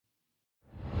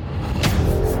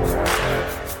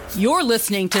You're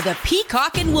listening to the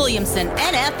Peacock and Williamson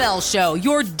NFL Show,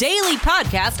 your daily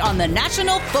podcast on the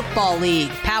National Football League,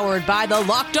 powered by the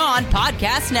Locked On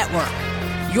Podcast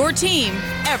Network. Your team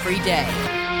every day.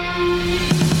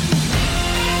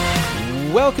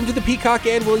 Welcome to the Peacock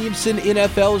and Williamson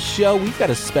NFL Show. We've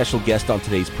got a special guest on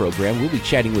today's program. We'll be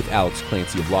chatting with Alex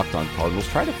Clancy of Locked On Cardinals,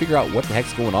 trying to figure out what the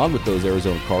heck's going on with those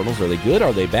Arizona Cardinals. Are they good?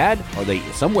 Are they bad? Are they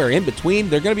somewhere in between?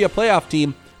 They're going to be a playoff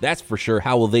team, that's for sure.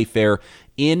 How will they fare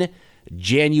in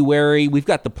January? We've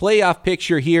got the playoff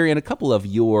picture here and a couple of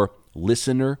your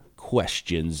listener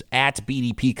questions. At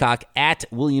BD Peacock, at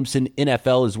Williamson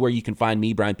NFL is where you can find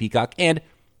me, Brian Peacock, and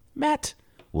Matt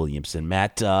Williamson.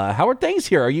 Matt, how are things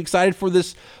here? Are you excited for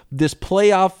this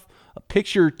playoff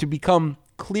picture to become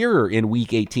clearer in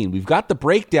Week 18? We've got the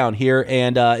breakdown here,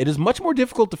 and it is much more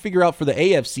difficult to figure out for the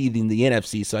AFC than the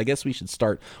NFC, so I guess we should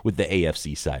start with the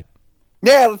AFC side.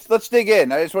 Yeah, let's dig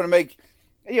in. I just want to make,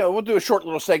 we'll do a short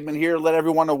little segment here, let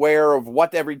everyone aware of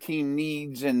what every team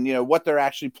needs and, what they're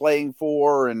actually playing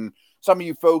for. And some of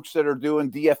you folks that are doing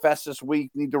DFS this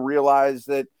week need to realize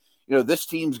that, this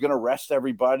team's going to rest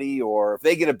everybody, or if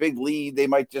they get a big lead, they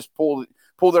might just pull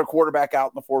their quarterback out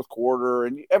in the fourth quarter.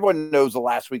 And everyone knows the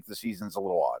last week of the season's a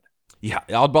little odd. Yeah,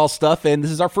 oddball stuff. And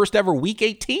this is our first ever Week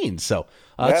 18, so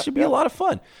it should be a lot of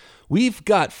fun. We've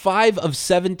got 5 of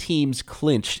 7 teams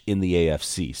clinched in the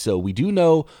AFC, so we do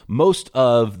know most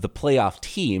of the playoff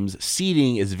teams.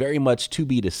 Seeding is very much to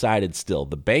be decided still.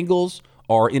 The Bengals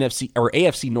are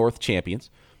AFC North champions.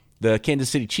 The Kansas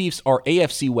City Chiefs are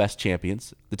AFC West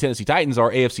champions. The Tennessee Titans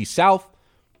are AFC South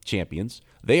champions.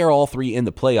 They are all 3 in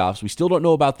the playoffs. We still don't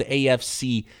know about the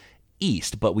AFC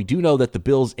East, but we do know that the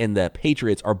Bills and the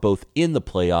Patriots are both in the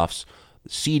playoffs.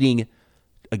 Seeding,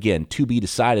 again, to be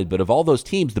decided, but of all those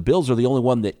teams, the Bills are the only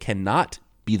one that cannot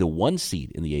be the 1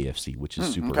 seed in the AFC, which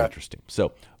is super interesting.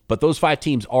 So, but those 5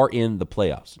 teams are in the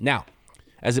playoffs. Now,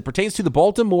 as it pertains to the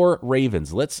Baltimore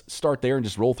Ravens, let's start there and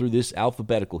just roll through this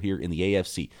alphabetical here in the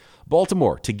AFC.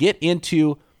 Baltimore, to get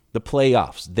into the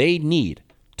playoffs, they need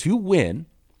to win.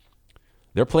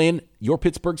 They're playing your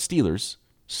Pittsburgh Steelers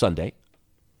Sunday.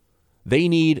 They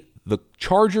need the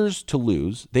Chargers to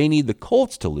lose, they need the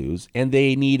Colts to lose, and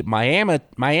they need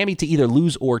Miami to either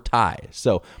lose or tie.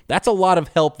 So that's a lot of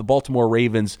help the Baltimore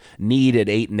Ravens need at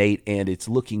 8-8, and it's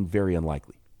looking very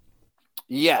unlikely.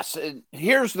 Yes. And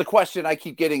here's the question I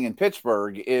keep getting in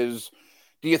Pittsburgh is,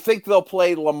 do you think they'll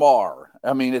play Lamar?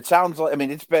 I mean, it sounds like,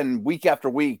 it's been week after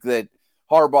week that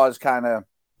Harbaugh's kind of,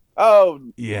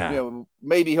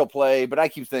 maybe he'll play, but I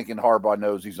keep thinking Harbaugh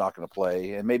knows he's not going to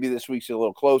play, and maybe this week's a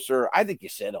little closer. I think you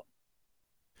sit him.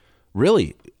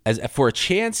 Really? As for a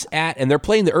chance at, and they're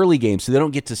playing the early game, so they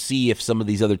don't get to see if some of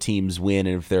these other teams win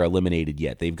and if they're eliminated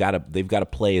yet. They've got to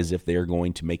play as if they're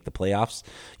going to make the playoffs.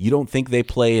 You don't think they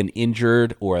play an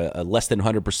injured or a less than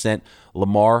 100%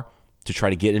 Lamar to try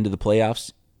to get into the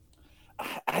playoffs?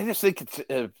 I just think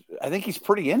I think he's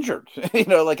pretty injured.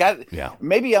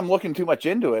 Maybe I'm looking too much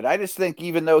into it. I just think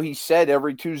even though he said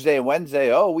every Tuesday and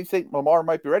Wednesday, we think Lamar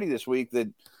might be ready this week, that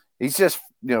he's just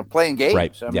playing games.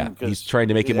 Right. He's trying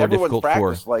to make it more difficult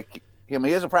for. He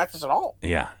doesn't practice at all.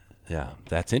 Yeah.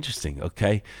 That's interesting.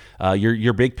 Okay,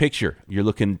 your big picture. You're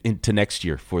looking into next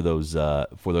year for those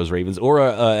Ravens, or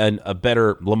a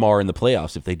better Lamar in the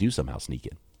playoffs if they do somehow sneak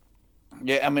in.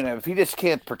 Yeah, if he just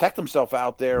can't protect himself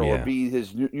out there or be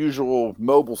his usual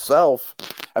mobile self,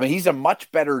 he's a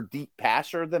much better deep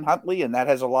passer than Huntley, and that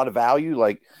has a lot of value.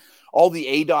 Like, all the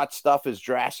ADOT stuff has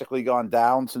drastically gone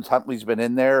down since Huntley's been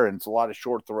in there, and it's a lot of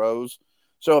short throws.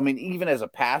 So, even as a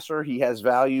passer, he has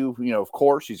value. Of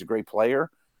course, he's a great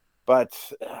player. But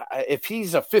if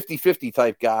he's a 50-50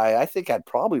 type guy, I think I'd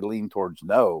probably lean towards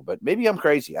no. But maybe I'm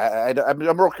crazy. I'm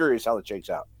real curious how it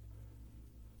shakes out.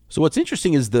 So what's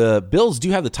interesting is the Bills do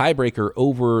have the tiebreaker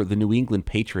over the New England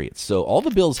Patriots. So all the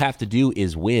Bills have to do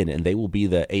is win, and they will be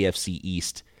the AFC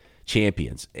East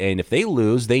champions. And if they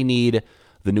lose, they need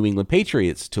the New England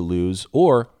Patriots to lose,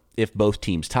 or if both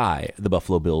teams tie, the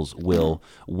Buffalo Bills will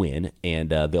win,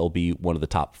 and they'll be one of the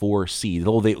top 4 seeds.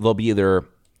 They'll be either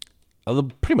they'll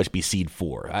pretty much be seed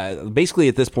 4. Basically,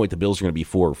 at this point, the Bills are going to be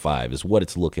 4 or 5 is what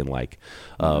it's looking like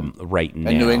right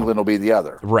now. And New England will be the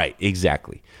other. Right,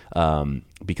 exactly.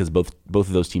 Because both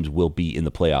of those teams will be in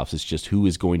the playoffs. It's just who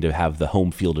is going to have the home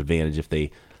field advantage if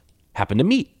they happen to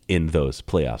meet in those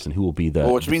playoffs, and who will be the.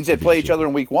 Which means they play each other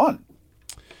in week 1.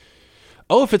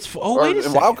 Oh, if it's wait a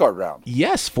second. Wild card round.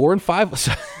 Yes, 4 and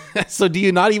 5. So do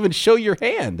you not even show your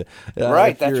hand?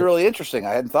 Right, that's really interesting.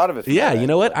 I hadn't thought of it. Yeah, you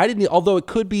know what? I didn't. Although it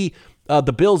could be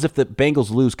the Bills, if the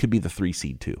Bengals lose, could be the 3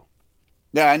 seed too.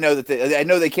 Yeah, I know that. I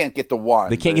know they can't get to 1.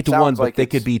 They can't get to 1, but they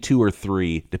could be 2 or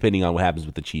 3, depending on what happens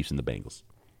with the Chiefs and the Bengals.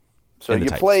 So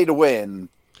you play to win,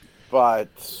 but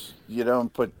you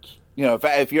don't put,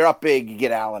 if you're up big, you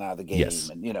get Allen out of the game. Yes.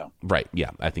 And, Right. Yeah,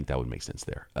 I think that would make sense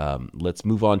there. Let's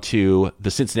move on to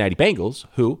the Cincinnati Bengals,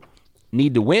 who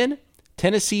need to win.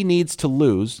 Tennessee needs to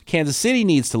lose. Kansas City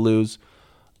needs to lose.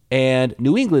 And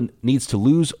New England needs to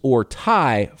lose or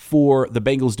tie for the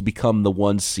Bengals to become the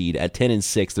 1 seed at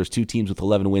 10-6. There's 2 teams with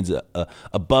 11 wins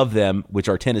above them, which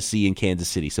are Tennessee and Kansas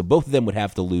City. So both of them would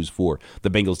have to lose for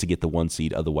the Bengals to get the 1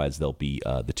 seed. Otherwise, they'll be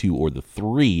the 2 or the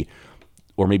 3,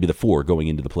 or maybe the 4 going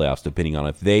into the playoffs, depending on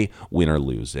if they win or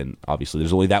lose. And obviously,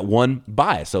 there's only that 1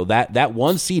 bye. So that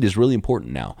 1 seed is really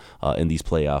important now in these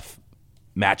playoff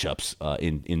matchups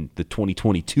in the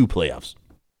 2022 playoffs.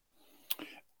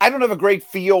 I don't have a great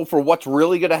feel for what's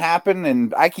really going to happen,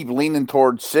 and I keep leaning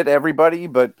towards sit everybody,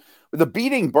 but with the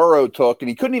beating Burrow took, and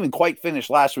he couldn't even quite finish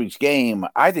last week's game,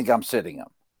 I think I'm sitting him.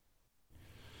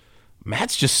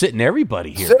 Matt's just sitting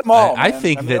everybody here. Sit them all. I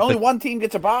think that only one team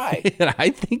gets a bye. I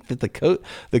think that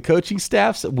the coaching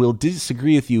staffs will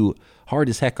disagree with you hard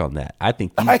as heck on that. I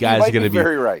think these guys are going to be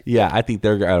very right. Yeah, I think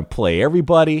they're going to play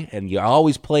everybody, and you're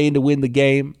always playing to win the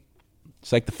game.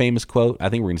 It's like the famous quote. I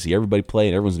think we're going to see everybody play,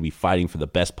 and everyone's going to be fighting for the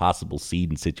best possible seed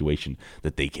and situation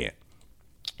that they can.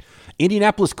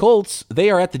 Indianapolis Colts, they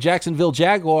are at the Jacksonville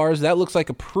Jaguars. That looks like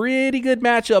a pretty good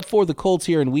matchup for the Colts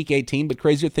here in Week 18, but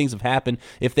crazier things have happened.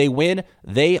 If they win,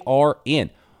 they are in.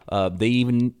 They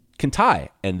even can tie,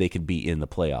 and they could be in the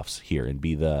playoffs here and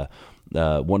be the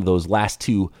one of those last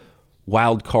 2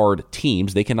 wild card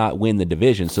teams. They cannot win the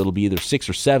division, so it'll be either 6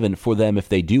 or 7 for them if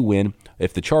they do win.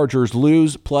 If the Chargers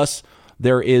lose, plus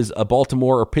there is a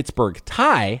Baltimore or Pittsburgh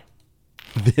tie,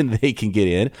 then they can get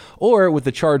in. Or with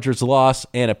the Chargers loss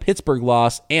and a Pittsburgh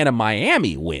loss and a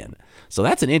Miami win. So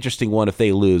that's an interesting one if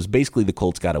they lose. Basically, the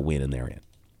Colts got to win and they're in.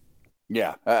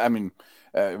 Yeah, I mean,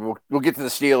 we'll get to the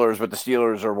Steelers, but the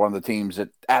Steelers are one of the teams that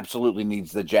absolutely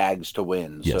needs the Jags to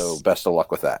win. Yes. So best of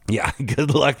luck with that. Yeah,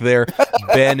 good luck there,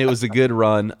 Ben. It was a good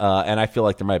run, and I feel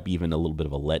like there might be even a little bit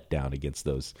of a letdown against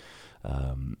those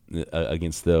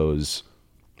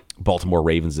Baltimore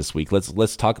Ravens this week.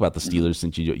 Let's talk about the Steelers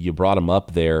since you brought them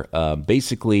up there.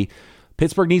 Basically,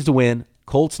 Pittsburgh needs to win,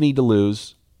 Colts need to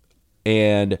lose,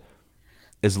 and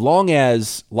as long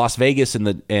as Las Vegas and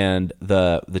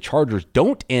the Chargers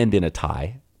don't end in a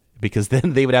tie, because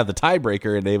then they would have the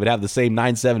tiebreaker and they would have the same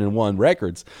 9-7-1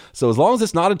 records. So as long as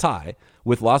it's not a tie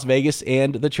with Las Vegas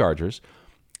and the Chargers,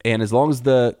 and as long as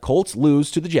the Colts lose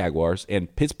to the Jaguars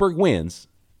and Pittsburgh wins,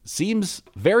 seems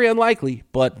very unlikely,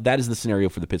 but that is the scenario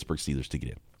for the Pittsburgh Steelers to get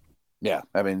in. Yeah,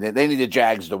 I mean, they need the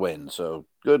Jags to win, so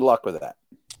good luck with that.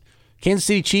 Kansas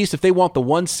City Chiefs, if they want the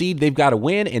 1 seed, they've got to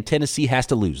win, and Tennessee has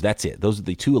to lose. That's it. Those are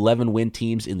the 2 11-win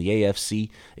teams in the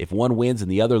AFC. If one wins and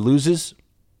the other loses,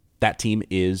 that team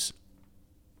is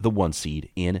the 1 seed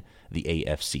in the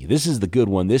AFC. This is the good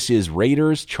one. This is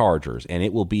Raiders-Chargers, and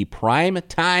it will be prime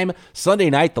time Sunday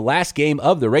night, the last game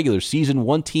of the regular season.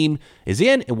 One team is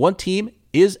in, and one team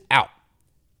is out,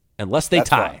 unless they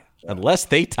tie. Right. Unless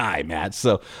they tie, Matt.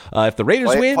 So if the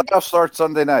Raiders win, playoff starts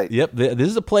Sunday night. Yep, this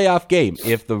is a playoff game.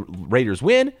 If the Raiders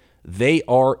win, they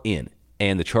are in,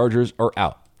 and the Chargers are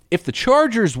out. If the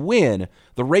Chargers win,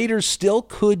 the Raiders still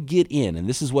could get in, and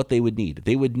this is what they would need.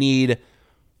 They would need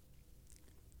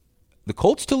the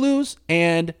Colts to lose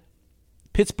and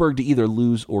Pittsburgh to either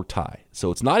lose or tie.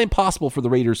 So it's not impossible for the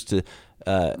Raiders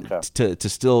to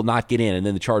still not get in, and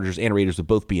then the Chargers and Raiders would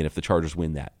both be in if the Chargers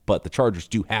win that. But the Chargers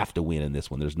do have to win in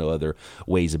this one. There's no other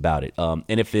ways about it. And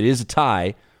if it is a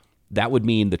tie, that would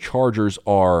mean the Chargers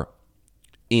are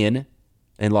in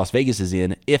and Las Vegas is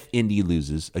in if Indy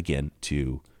loses again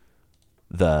to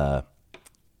the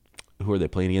 – who are they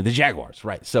playing again? The Jaguars,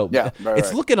 right. So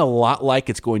it's looking a lot like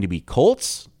it's going to be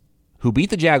Colts, who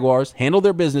beat the Jaguars, handle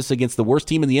their business against the worst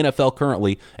team in the NFL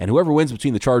currently, and whoever wins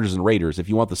between the Chargers and Raiders. If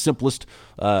you want the simplest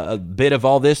bit of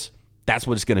all this, that's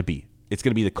what it's going to be. It's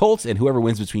going to be the Colts and whoever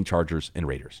wins between Chargers and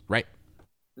Raiders, right?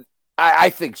 I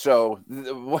think so.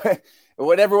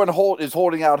 What everyone is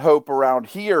holding out hope around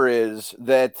here is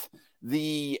that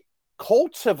the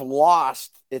Colts have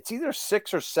lost, it's either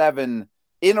 6 or 7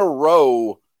 in a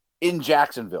row in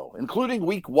Jacksonville, including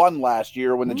week 1 last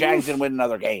year when the Jags didn't win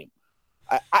another game.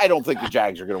 I don't think the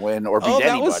Jags are going to win or beat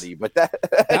anybody, but that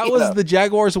was the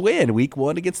Jaguars' win week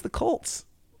 1 against the Colts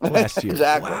last year.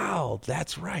 Exactly. Wow,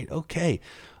 that's right. Okay,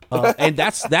 and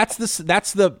that's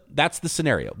the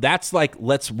scenario. That's like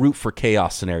let's root for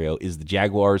chaos scenario. Is the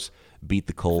Jaguars beat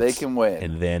the Colts? They can win,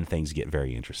 and then things get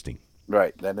very interesting.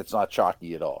 Right. Then it's not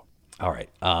chalky at all. All right.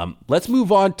 Let's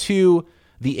move on to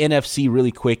the NFC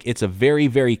really quick. It's a very,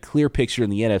 very clear picture in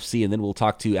the NFC, and then we'll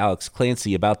talk to Alex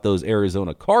Clancy about those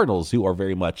Arizona Cardinals who are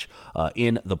very much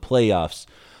in the playoffs.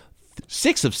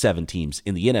 6 of 7 teams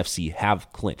in the NFC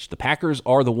have clinched. The Packers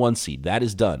are the 1 seed. That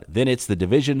is done. Then it's the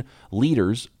division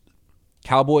leaders,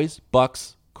 Cowboys,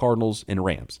 Bucks, Cardinals, and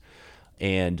Rams.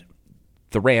 And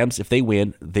the Rams, if they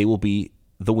win, they will be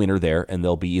the winner there, and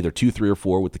they'll be either 2, 3, or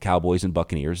 4 with the Cowboys and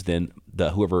Buccaneers. Then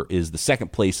whoever is the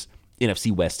second place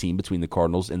NFC West team between the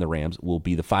Cardinals and the Rams will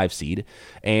be the 5 seed.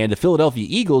 And the Philadelphia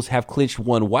Eagles have clinched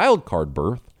 1 wild card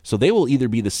berth, so they will either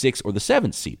be the 6th or the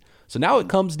 7th seed. So now it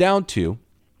comes down to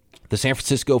the San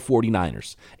Francisco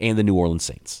 49ers and the New Orleans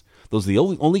Saints. Those are the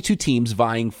only 2 teams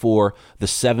vying for the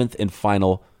 7th and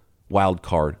final wild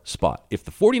card spot. If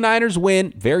the 49ers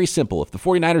win, very simple. If the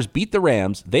 49ers beat the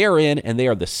Rams, they are in, and they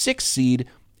are the 6th seed,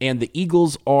 and the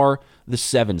Eagles are the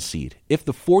 7th seed. If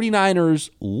the 49ers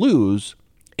lose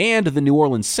and the New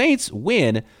Orleans Saints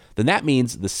win, then that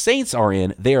means the Saints are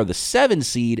in, they are the 7th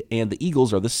seed, and the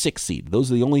Eagles are the 6th seed.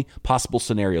 Those are the only possible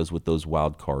scenarios with those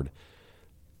wild card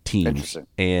teams.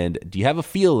 And do you have a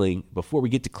feeling, before we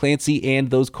get to Clancy and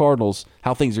those Cardinals,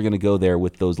 how things are going to go there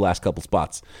with those last couple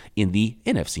spots in the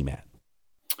NFC, Matt?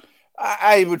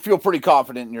 I would feel pretty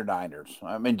confident in your Niners.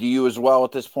 I mean, do you as well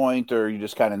at this point, or are you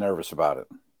just kind of nervous about it?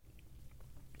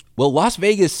 Well, Las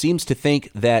Vegas seems to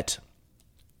think that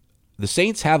the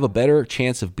Saints have a better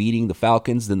chance of beating the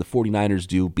Falcons than the 49ers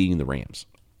do beating the Rams.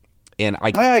 And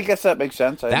I guess that makes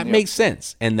sense. That makes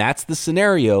sense. And that's the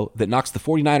scenario that knocks the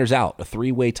 49ers out, a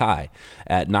 3-way tie.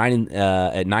 At 9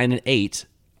 and 8,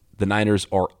 the Niners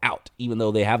are out, even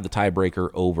though they have the tiebreaker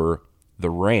over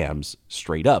the Rams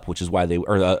straight up, which is why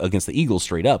against the Eagles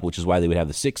straight up, which is why they would have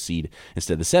the 6th seed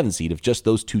instead of the 7th seed if just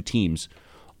those 2 teams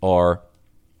are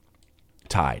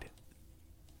tied.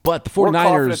 But the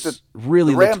 49ers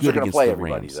really look good against the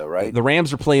Rams. Though, right? The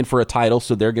Rams are playing for a title,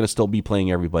 so they're going to still be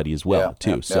playing everybody as well,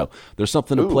 too. So there's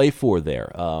something to play for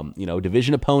there.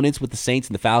 Division opponents with the Saints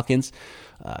and the Falcons.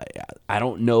 I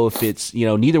don't know if it's,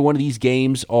 neither one of these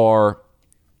games are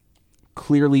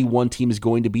clearly one team is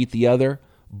going to beat the other,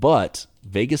 but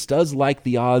Vegas does like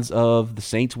the odds of the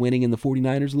Saints winning and the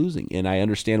 49ers losing, and I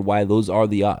understand why those are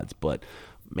the odds, but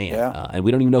man, and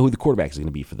we don't even know who the quarterback is going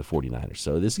to be for the 49ers.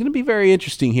 So this is going to be very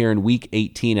interesting here in Week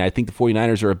 18. I think the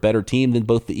 49ers are a better team than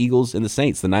both the Eagles and the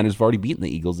Saints. The Niners have already beaten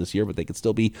the Eagles this year, but they could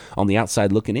still be on the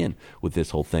outside looking in with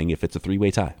this whole thing if it's a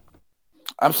 3-way tie.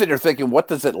 I'm sitting there thinking, what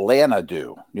does Atlanta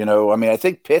do? I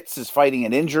think Pitts is fighting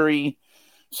an injury,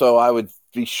 so I would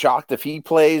be shocked if he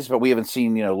plays, but we haven't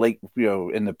seen, late,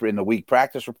 in the week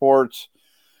practice reports.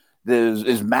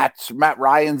 Is Matt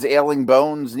Ryan's ailing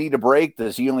bones need a break?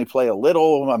 Does he only play a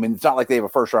little? I mean, it's not like they have a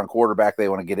first-round quarterback they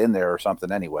want to get in there or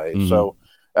something anyway. Mm-hmm. So,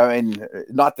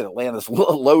 not that Atlanta's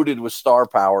loaded with star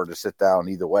power to sit down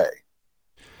either way.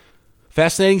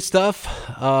 Fascinating stuff.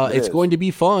 It's going to be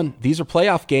fun. These are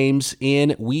playoff games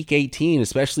in Week 18,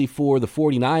 especially for the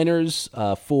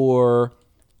 49ers, for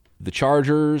the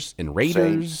Chargers and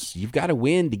Raiders. Saints. You've got to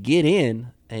win to get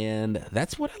in. And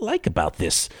that's what I like about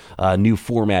this new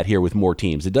format here with more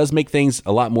teams. It does make things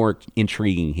a lot more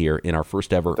intriguing here in our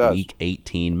first ever Week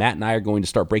 18. Matt and I are going to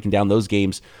start breaking down those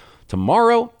games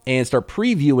tomorrow and start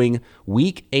previewing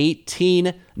Week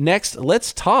 18. Next, let's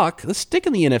stick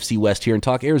in the NFC West here and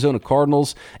talk Arizona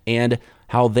Cardinals and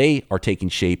how they are taking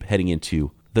shape heading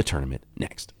into the tournament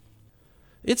next.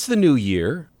 It's the new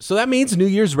year, so that means New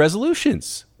Year's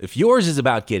resolutions. If yours is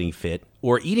about getting fit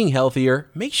or eating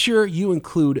healthier, make sure you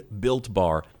include Built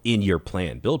Bar in your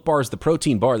plan. Built Bar is the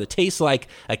protein bar that tastes like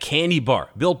a candy bar.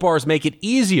 Built Bars make it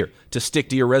easier to stick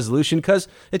to your resolution because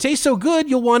it tastes so good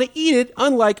you'll want to eat it,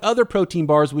 unlike other protein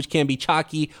bars which can be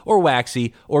chalky or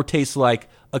waxy or taste like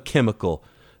a chemical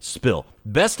spill.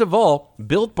 Best of all,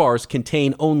 Built Bars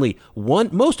contain only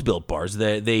most Built Bars,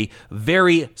 they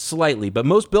vary slightly, but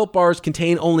most Built Bars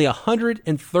contain only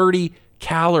 130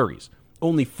 calories,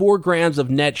 only 4 grams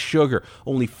of net sugar,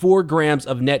 only 4 grams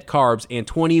of net carbs, and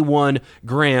 21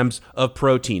 grams of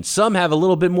protein. Some have a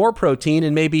little bit more protein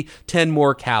and maybe 10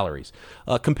 more calories.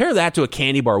 Compare that to a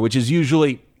candy bar, which is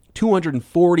usually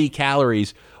 240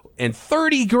 calories and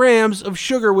 30 grams of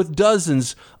sugar with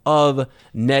dozens of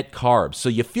net carbs. So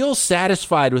you feel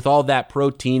satisfied with all that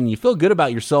protein, and you feel good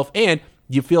about yourself, and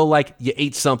you feel like you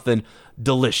ate something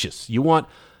delicious. You want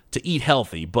to eat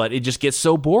healthy, but it just gets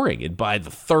so boring. And by the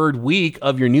 3rd week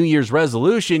of your New Year's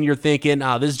resolution, you're thinking,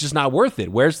 this is just not worth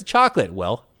it. Where's the chocolate?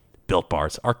 Well, Built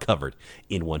Bars are covered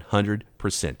in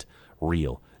 100%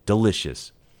 real,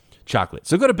 delicious chocolate.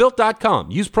 So go to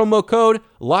Built.com. Use promo code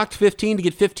LOCKED15 to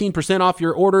get 15% off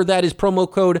your order. That is promo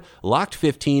code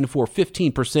LOCKED15 for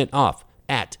 15% off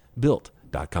at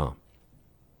Built.com.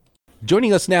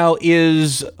 Joining us now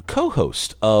is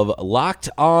co-host of Locked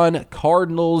On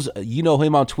Cardinals. You know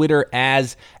him on Twitter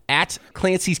as at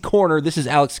Clancy's Corner. This is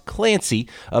Alex Clancy.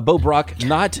 Bo Brock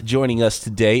not joining us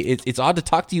today. It's odd to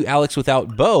talk to you, Alex,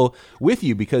 without Bo with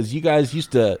you, because you guys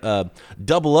used to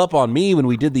double up on me when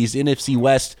we did these NFC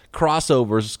West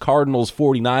crossovers, Cardinals,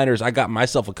 49ers. I got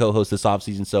myself a co-host this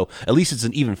offseason, so at least it's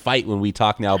an even fight when we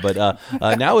talk now. But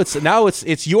now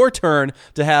it's your turn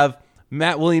to have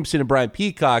Matt Williamson and Brian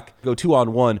Peacock go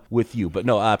 2-on-1 with you. But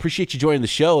no, I appreciate you joining the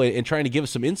show and trying to give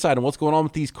us some insight on what's going on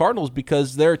with these Cardinals,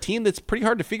 because they're a team that's pretty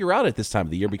hard to figure out at this time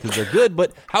of the year because they're good,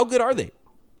 but how good are they?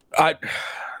 I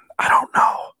don't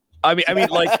know. I mean,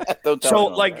 like, so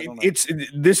like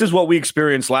this is what we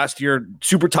experienced last year.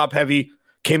 Super top heavy,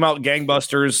 came out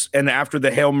gangbusters, and after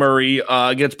the Hail Murray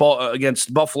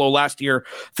against Buffalo last year,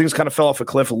 things kind of fell off a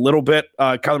cliff a little bit.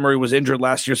 Kyler Murray was injured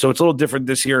last year, so it's a little different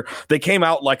this year. They came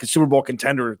out like a Super Bowl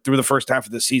contender through the first half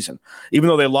of the season, even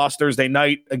though they lost Thursday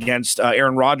night against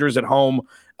Aaron Rodgers at home.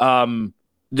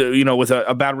 With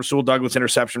a bad Rasul Douglas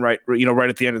interception right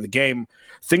at the end of the game.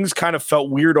 Things kind of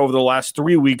felt weird over the last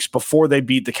 3 weeks before they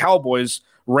beat the Cowboys,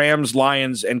 Rams,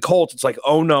 Lions, and Colts. It's like,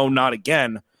 oh no, not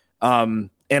again.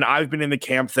 And I've been in the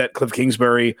camp that Cliff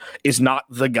Kingsbury is not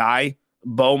the guy.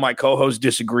 Bo, my co-host,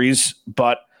 disagrees.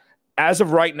 But as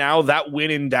of right now, that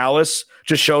win in Dallas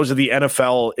just shows that the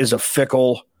NFL is a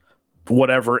fickle,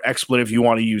 whatever expletive you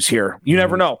want to use here. You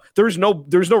never know. There's no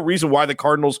reason why the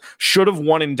Cardinals should have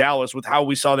won in Dallas with how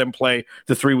we saw them play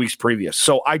the 3 weeks previous.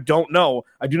 So I don't know.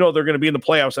 I do know they're going to be in the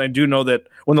playoffs, and I do know that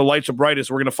when the lights are brightest,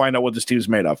 we're going to find out what this team is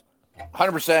made of.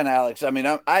 100%, Alex. I mean,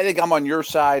 I think I'm on your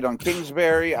side on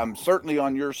Kingsbury. I'm certainly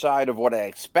on your side of what I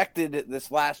expected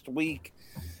this last week.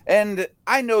 And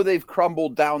I know they've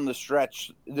crumbled down the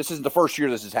stretch. This isn't the first year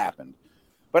this has happened.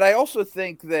 But I also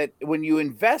think that when you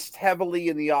invest heavily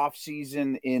in the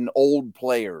offseason in old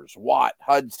players, Watt,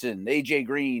 Hudson, A.J.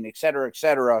 Green, et cetera,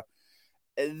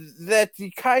 that you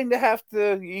kind of have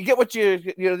to – you get what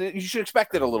you should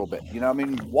expect it a little bit. I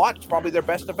mean, Watt's probably their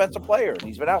best defensive player, and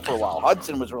he's been out for a while.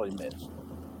 Hudson was really missed.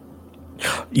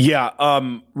 Yeah,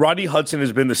 Rodney Hudson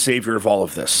has been the savior of all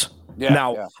of this.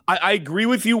 Yeah. I agree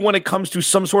with you when it comes to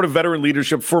some sort of veteran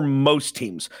leadership for most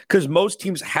teams, because most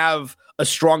teams have a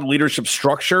strong leadership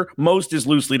structure. Most is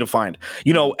loosely defined.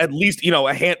 At least,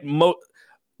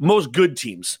 most good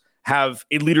teams have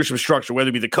a leadership structure, whether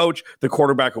it be the coach, the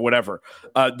quarterback, or whatever.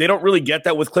 They don't really get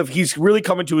that with Cliff. He's really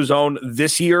coming to his own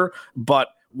this year. But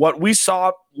what we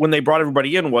saw when they brought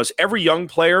everybody in was every young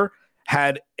player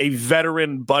had a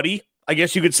veteran buddy, I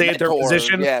guess you could say, at their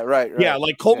position. Yeah, right. Yeah,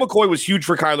 like Colt McCoy was huge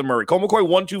for Kyler Murray. Colt McCoy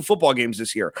won 2 football games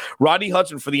this year. Rodney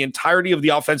Hudson for the entirety of the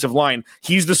offensive line.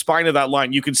 He's the spine of that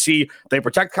line. You can see they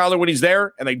protect Kyler when he's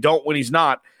there, and they don't when he's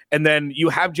not. And then you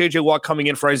have J.J. Watt coming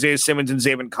in for Isaiah Simmons and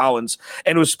Zaven Collins.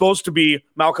 And it was supposed to be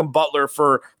Malcolm Butler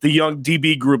for the young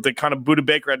DB group that kind of Budda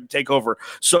Baker had to take over.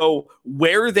 So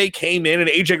where they came in, and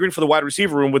A.J. Green for the wide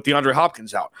receiver room with DeAndre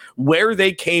Hopkins out, where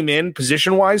they came in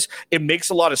position-wise, it makes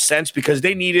a lot of sense because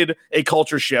they needed a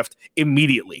culture shift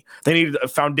immediately. They needed a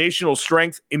foundational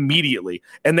strength immediately,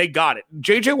 and they got it.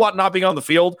 J.J. Watt not being on the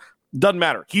field doesn't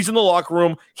matter. He's in the locker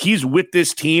room. He's with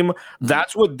this team.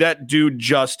 That's what that dude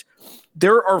just –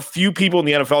 there are few people in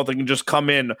the NFL that can just come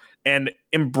in and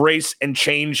embrace and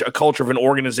change a culture of an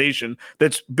organization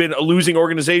that's been a losing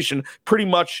organization pretty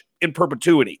much in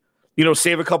perpetuity.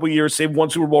 Save a couple years, save one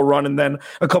Super Bowl run, and then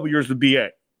a couple years with BA.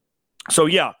 So,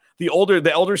 yeah, the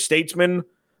elder statesmen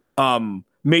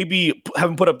maybe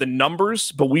haven't put up the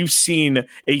numbers, but we've seen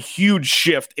a huge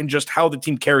shift in just how the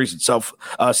team carries itself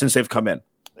since they've come in.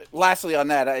 Lastly on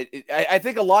that, I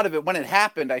think a lot of it, when it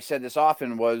happened, I said this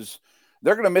often, was –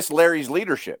 they're going to miss Larry's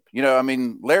leadership.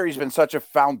 Larry's been such a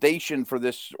foundation for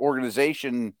this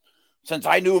organization since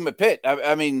I knew him at Pitt.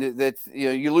 I mean, that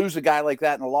you lose a guy like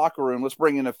that in the locker room. Let's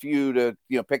bring in a few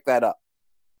to pick that up.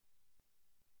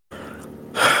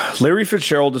 Larry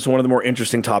Fitzgerald is one of the more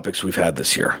interesting topics we've had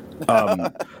this year.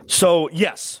 So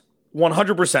yes,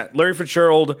 100%. Larry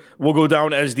Fitzgerald will go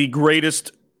down as the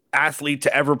greatest athlete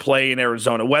to ever play in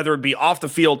Arizona, whether it be off the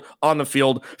field, on the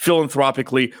field,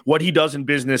 philanthropically, what he does in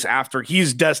business after.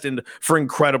 He's destined for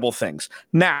incredible things.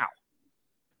 Now,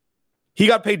 he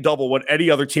got paid double what any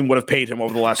other team would have paid him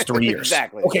over the last 3 years.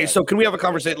 Exactly. Okay, so can we have a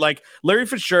conversation? Like, Larry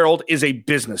Fitzgerald is a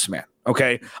businessman,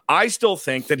 okay? I still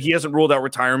think that he hasn't ruled out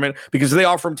retirement because if they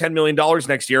offer him $10 million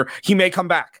next year, he may come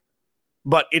back.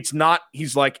 But it's not,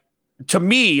 he's like, to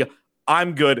me,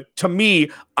 I'm good. To me,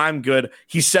 I'm good.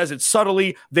 He says it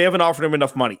subtly. They haven't offered him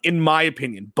enough money, in my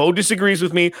opinion. Bo disagrees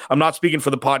with me. I'm not speaking for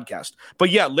the podcast. But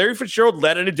yeah, Larry Fitzgerald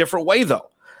led in a different way, though.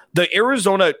 The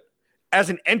Arizona, as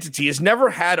an entity, has never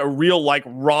had a real,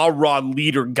 rah-rah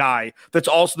leader guy that's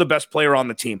also the best player on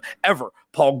the team, ever.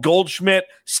 Paul Goldschmidt,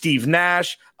 Steve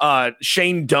Nash,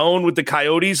 Shane Doan with the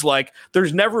Coyotes. Like,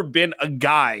 there's never been a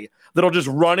guy that'll just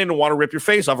run in and want to rip your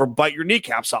face off or bite your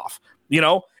kneecaps off,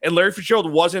 And Larry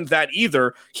Fitzgerald wasn't that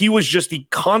either. He was just the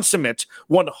consummate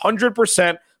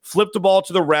 100% flip the ball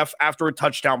to the ref after a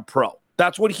touchdown pro.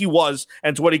 That's what he was,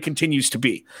 and it's what he continues to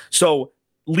be. So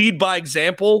lead by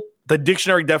example. The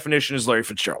dictionary definition is Larry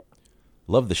Fitzgerald.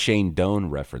 Love the Shane Doan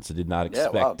reference. I did not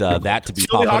expect that to be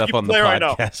popping up on the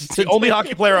podcast. It's the only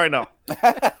hockey player I know.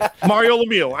 Mario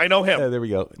Lemieux. I know him. There we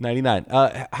go. 99.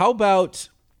 How about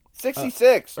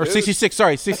 66 or 66?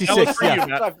 Sorry, 66.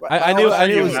 Yeah, I knew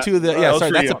it was two of the. Yeah,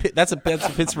 sorry. That's a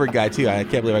Pittsburgh guy too. I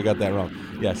can't believe I got that wrong.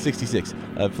 Yeah, 66.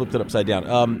 Flipped it upside down.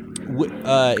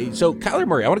 So Kyler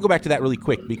Murray, I want to go back to that really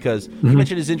quick because you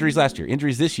mentioned his injuries last year,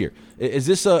 injuries this year. Is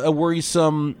this a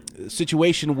worrisome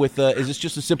situation with? Is this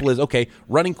just as simple as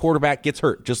running quarterback gets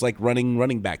hurt, just like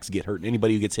running backs get hurt, and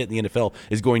anybody who gets hit in the NFL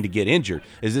is going to get injured?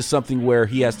 Is this something where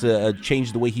he has to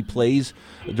change the way he plays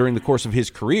during the course of his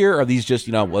career? Or are these just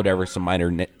whatever, some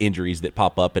minor injuries that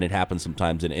pop up and it happens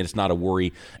sometimes, and it's not a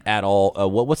worry at all?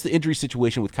 What's the injury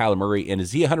situation with Kyler Murray, and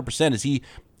is he 100%? Is he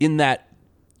in that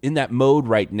mode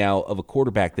right now of a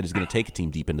quarterback that is going to take a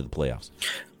team deep into the playoffs?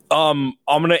 I'm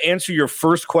going to answer your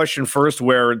first question first,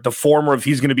 where the former of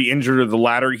he's going to be injured, or the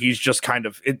latter, he's just kind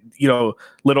of,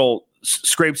 little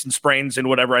scrapes and sprains and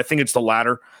whatever. I think it's the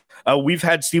latter. We've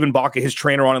had Stephen Baca, his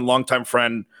trainer, on, and longtime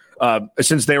friend,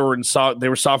 since they were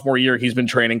sophomore year. He's been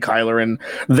training Kyler, and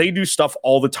they do stuff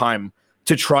all the time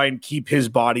to try and keep his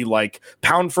body like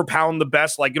pound for pound the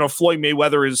best. Like, Floyd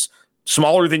Mayweather is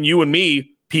smaller than you and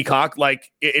me, Peacock.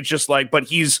 Like, it's just like, but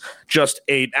he's just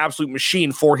an absolute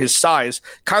machine for his size.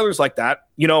 Kyler's like that.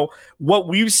 What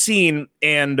we've seen,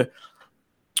 and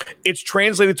it's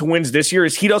translated to wins this year,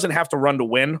 is he doesn't have to run to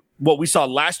win. What we saw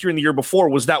last year and the year before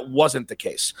was that wasn't the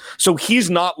case. So he's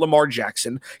not Lamar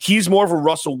Jackson. He's more of a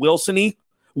Russell Wilson-y,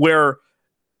 where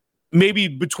maybe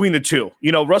between the two.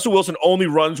 Russell Wilson only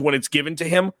runs when it's given to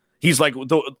him. He's like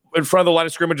in front of the line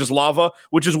of scrimmage is lava,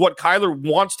 which is what Kyler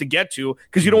wants to get to,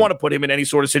 because you don't want to put him in any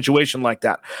sort of situation like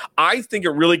that. I think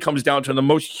it really comes down to the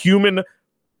most human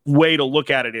way to look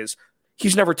at it is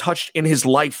he's never touched in his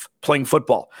life playing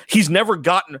football. He's never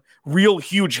gotten real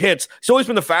huge hits. He's always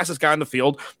been the fastest guy on the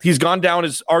field. He's gone down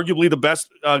as arguably the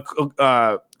best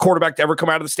quarterback to ever come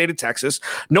out of the state of Texas.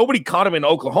 Nobody caught him in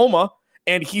Oklahoma.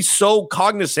 And he's so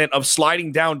cognizant of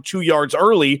sliding down 2 yards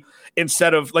early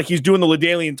instead of, like, he's doing the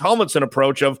LaDainian Tomlinson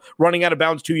approach of running out of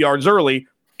bounds 2 yards early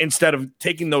instead of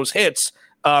taking those hits.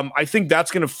 I think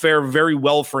that's going to fare very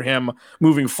well for him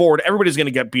moving forward. Everybody's going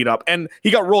to get beat up. And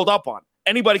he got rolled up on.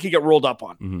 Anybody could get rolled up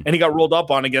on. Mm-hmm. And he got rolled up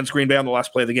on against Green Bay on the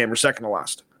last play of the game, or second to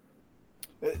last.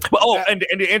 But, and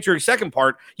to answer your second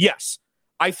part, yes.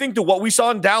 I think that what we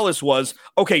saw in Dallas was,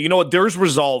 there's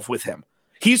resolve with him.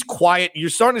 He's quiet. You're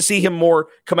starting to see him more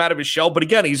come out of his shell. But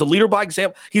again, he's a leader by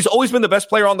example. He's always been the best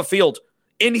player on the field.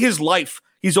 In his life,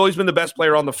 he's always been the best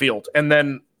player on the field. And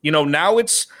then, now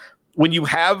it's when you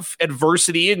have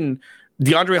adversity and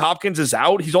DeAndre Hopkins is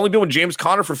out. He's only been with James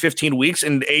Conner for 15 weeks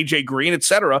and AJ Green, et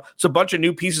cetera. It's a bunch of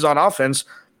new pieces on offense.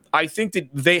 I think that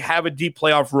they have a deep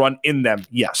playoff run in them,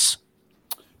 yes.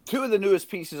 Two of the newest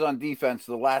pieces on defense,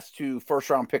 the last two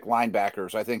first-round pick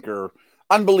linebackers, I think are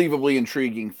unbelievably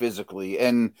intriguing physically.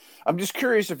 And I'm just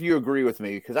curious if you agree with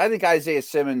me, because I think Isaiah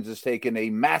Simmons has taken a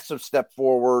massive step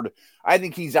forward. I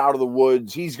think he's out of the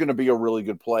woods. He's going to be a really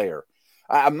good player.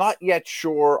 I'm not yet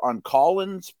sure on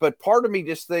Collins, but part of me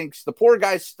just thinks the poor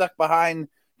guy's stuck behind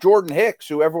Jordan Hicks,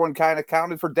 who everyone kind of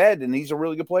counted for dead, and he's a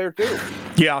really good player too.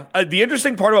 Yeah, the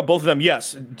interesting part about both of them,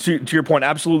 yes, to your point,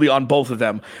 absolutely on both of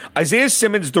them. Isaiah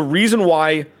Simmons, the reason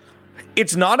why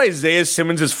it's not Isaiah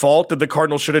Simmons' fault that the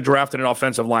Cardinals should have drafted an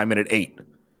offensive lineman at 8.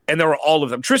 And there were all of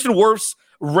them. Tristan Wirfs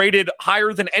rated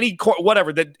higher than any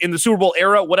whatever that in the Super Bowl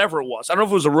era, whatever it was. I don't know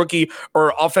if it was a rookie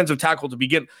or offensive tackle to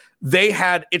begin.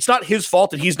 It's not his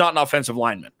fault that he's not an offensive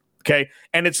lineman. Okay.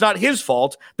 And it's not his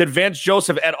fault that Vance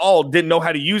Joseph et al. Didn't know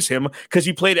how to use him because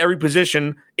he played every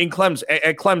position at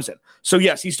Clemson. So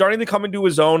yes, he's starting to come into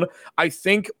his own. I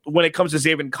think when it comes to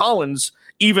Zaven Collins,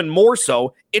 even more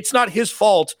so, it's not his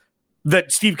fault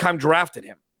that Steve Keim drafted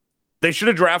him. They should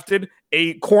have drafted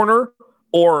a corner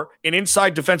or an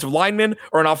inside defensive lineman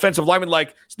or an offensive lineman.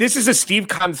 Like, this is a Steve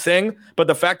Keim thing, but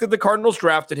the fact that the Cardinals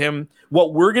drafted him,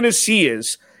 what we're going to see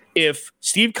is if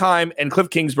Steve Keim and Cliff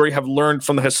Kingsbury have learned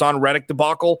from the Hassan Reddick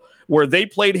debacle, where they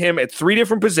played him at 3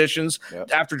 different positions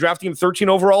after drafting him 13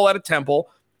 overall out of Temple,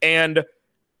 and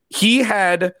he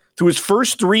had, through his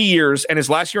first 3 years and his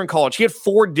last year in college, he had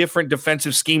 4 different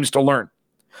defensive schemes to learn.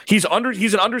 He's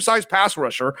an undersized pass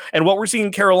rusher, and what we're seeing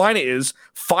in Carolina is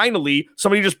finally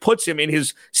somebody just puts him in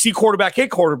his see quarterback,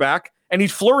 hit quarterback, and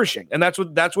he's flourishing. And that's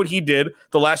what he did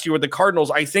the last year with the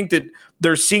Cardinals. I think that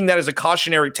they're seeing that as a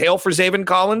cautionary tale for Zaven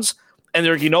Collins, and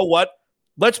they're, you know what?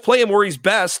 Let's play him where he's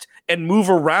best and move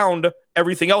around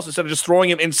everything else instead of just throwing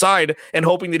him inside and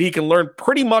hoping that he can learn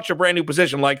pretty much a brand new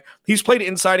position. Like, he's played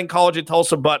inside in college at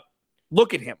Tulsa, but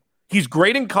look at him. He's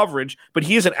great in coverage, but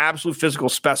he is an absolute physical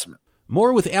specimen.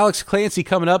 More with Alex Clancy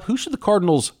coming up. Who should the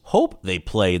Cardinals hope they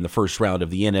play in the first round of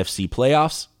the NFC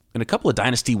playoffs? And a couple of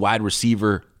dynasty wide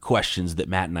receiver questions that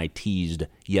Matt and I teased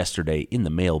yesterday in the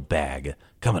mailbag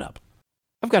coming up.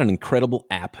 I've got an incredible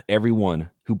app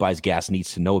everyone who buys gas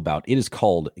needs to know about. It is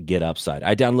called Get Upside.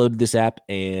 I downloaded this app,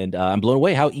 and I'm blown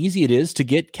away how easy it is to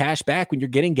get cash back when you're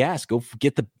getting gas. Go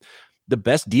get the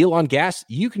best deal on gas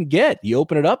you can get. You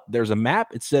open it up, there's a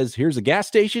map. It says, here's a gas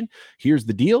station. Here's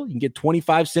the deal. You can get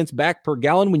 25 cents back per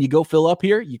gallon when you go fill up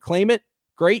here. You claim it.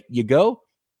 Great. You go.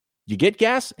 You get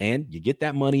gas, and you get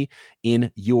that money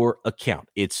in your account.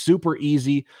 It's super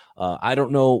easy. I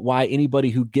don't know why anybody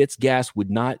who gets gas would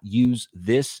not use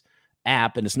this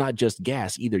app, and it's not just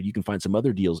gas either. You can find some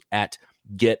other deals at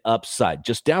Get Upside.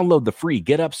 Just download the free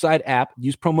Get Upside app,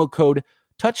 use promo code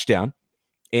Touchdown,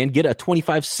 and get a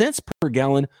 25 cents per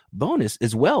gallon bonus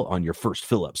as well on your first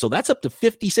fill up. So that's up to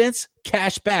 50 cents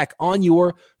cash back on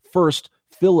your first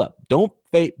fill up. Don't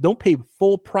pay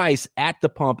full price at the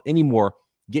pump anymore.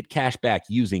 Get cash back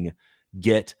using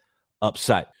Get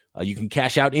Upside. You can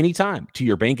cash out anytime to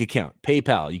your bank account,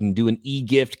 PayPal. You can do an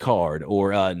e-gift card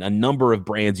or a number of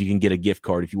brands. You can get a gift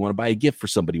card if you want to buy a gift for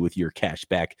somebody with your cash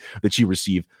back that you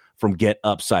receive from Get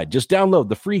Upside. Just download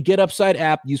the free Get Upside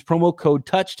app, use promo code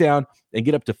Touchdown, and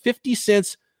get up to 50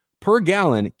 cents per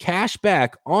gallon cash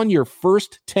back on your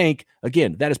first tank.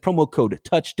 Again, that is promo code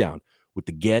Touchdown with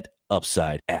the Get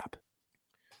Upside app.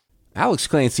 Alex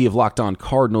Clancy of Locked On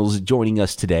Cardinals joining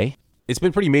us today. It's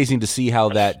been pretty amazing to see how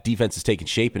that defense has taken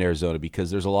shape in Arizona,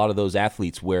 because there's a lot of those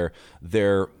athletes where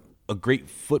they're a great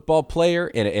football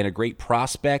player and a great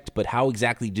prospect, but how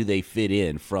exactly do they fit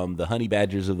in, from the Honey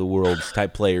Badgers of the world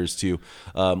type players to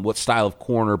what style of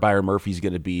corner Byron Murphy's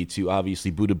going to be, to obviously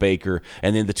Budda Baker,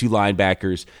 and then the two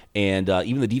linebackers, and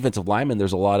even the defensive linemen.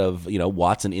 There's a lot of,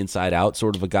 Watson inside out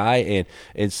sort of a guy,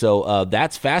 and so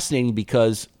that's fascinating,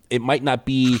 because it might not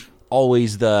be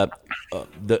always the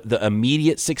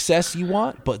immediate success you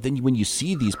want, but then when you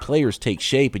see these players take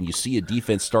shape and you see a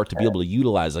defense start to be able to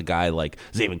utilize a guy like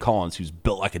Zaven Collins, who's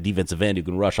built like a defensive end who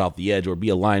can rush off the edge or be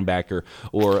a linebacker,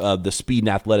 or the speed and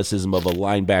athleticism of a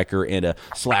linebacker and a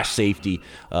slash safety,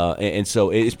 and so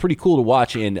it's pretty cool to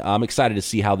watch, and I'm excited to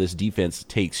see how this defense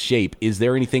takes shape. Is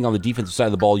there anything on the defensive side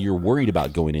of the ball you're worried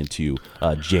about going into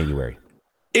January?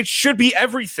 It should be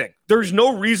everything. There's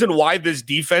no reason why this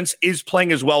defense is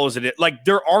playing as well as it is. Like,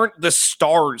 there aren't the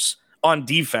stars on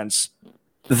defense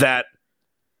that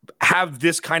have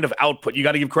this kind of output. You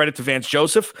got to give credit to Vance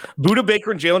Joseph. Budda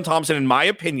Baker and Jalen Thompson, in my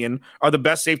opinion, are the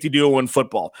best safety duo in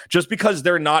football. Just because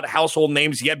they're not household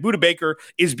names yet, Budda Baker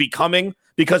is becoming,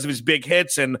 because of his big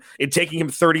hits and it taking him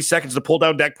 30 seconds to pull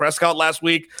down Dak Prescott last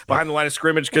week behind the line of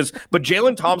scrimmage. But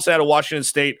Jalen Thompson out of Washington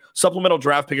State, supplemental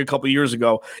draft pick a couple of years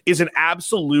ago, is an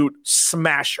absolute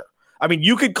smasher. I mean,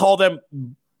 you could call them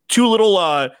two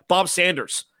little Bob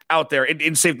Sanders out there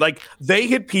and say, like, they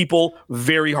hit people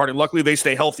very hard, and luckily they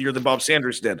stay healthier than Bob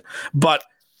Sanders did. But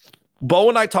Bo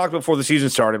and I talked before the season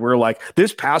started. We were like,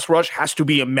 this pass rush has to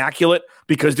be immaculate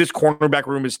because this cornerback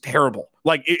room is terrible.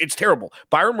 Like, it's terrible.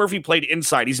 Byron Murphy played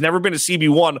inside. He's never been a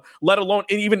CB1, let alone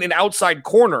even an outside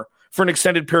corner for an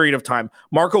extended period of time.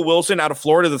 Marco Wilson out of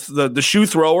Florida, the shoe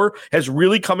thrower, has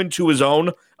really come into his own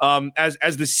as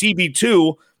the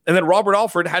CB2. And then Robert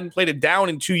Alford hadn't played it down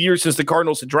in 2 years since the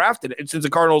Cardinals had drafted it. And since the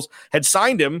Cardinals had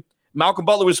signed him, Malcolm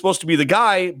Butler was supposed to be the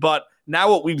guy, but now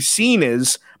what we've seen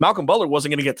is Malcolm Butler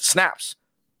wasn't going to get the snaps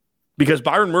because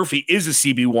Byron Murphy is a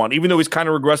CB1, even though he's kind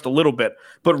of regressed a little bit.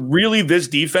 But really, this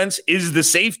defense is the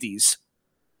safeties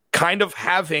kind of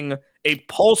having a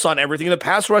pulse on everything. The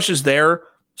pass rush is there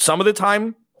some of the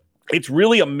time. It's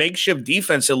really a makeshift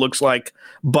defense, it looks like.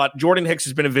 But Jordan Hicks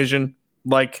has been a vision.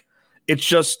 Like, it's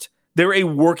just, they're a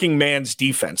working man's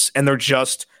defense. And they're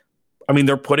just,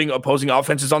 they're putting opposing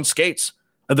offenses on skates.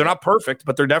 And they're not perfect,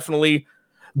 but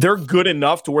they're good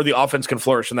enough to where the offense can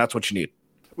flourish, and that's what you need.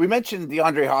 We mentioned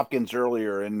DeAndre Hopkins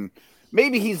earlier, and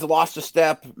maybe he's lost a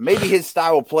step. Maybe his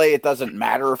style of play, it doesn't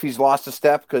matter if he's lost a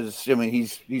step because,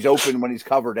 he's open when he's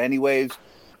covered anyways.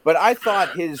 But I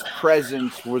thought his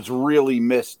presence was really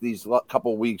missed these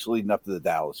couple weeks leading up to the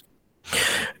Dallas.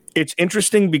 It's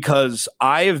interesting because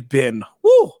I have been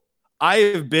I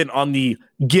have been on the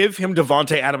give him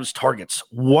Davante Adams targets.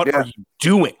 What are you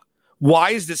doing? Why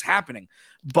is this happening?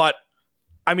 But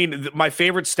I mean, my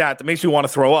favorite stat that makes me want to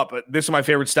throw up, but this is my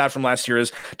favorite stat from last year,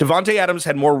 is Davante Adams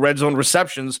had more red zone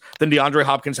receptions than DeAndre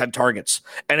Hopkins had targets.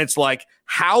 And it's like,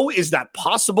 how is that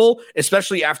possible?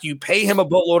 Especially after you pay him a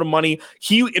boatload of money.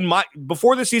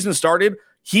 Before the season started,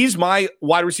 he's my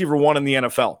wide receiver 1 in the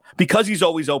NFL because he's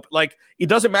always open. Like, it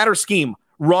doesn't matter scheme.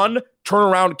 Run, turn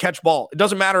around, catch ball. It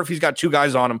doesn't matter if he's got 2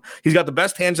 guys on him. He's got the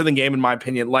best hands in the game, in my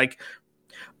opinion. Like,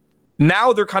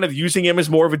 now they're kind of using him as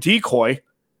more of a decoy.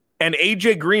 And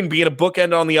AJ Green being a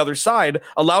bookend on the other side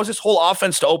allows this whole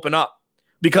offense to open up,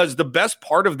 because the best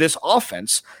part of this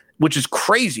offense, which is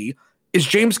crazy, is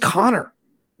James Conner.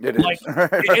 It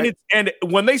is. and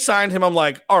when they signed him, I'm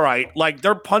like, all right, like,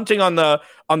 they're punting on the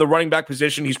running back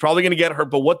position. He's probably going to get hurt.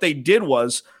 But what they did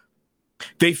was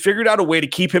they figured out a way to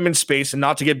keep him in space and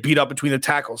not to get beat up between the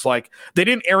tackles. Like, they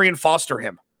didn't Arian Foster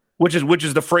him, which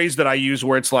is the phrase that I use,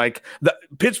 where it's like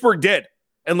Pittsburgh did,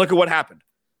 and look at what happened.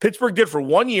 Pittsburgh did for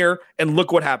 1 year, and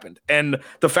look what happened. And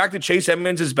the fact that Chase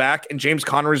Edmonds is back and James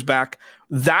Conner is back,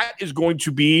 that is going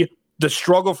to be the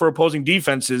struggle for opposing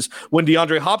defenses when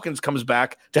DeAndre Hopkins comes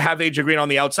back, to have AJ Green on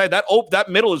the outside. That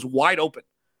middle is wide open.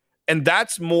 And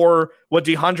that's more what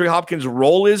DeAndre Hopkins'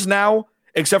 role is now,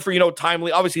 except for,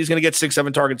 timely. Obviously, he's going to get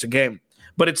 6-7 targets a game,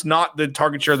 but it's not the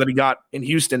target share that he got in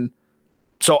Houston.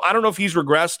 So I don't know if he's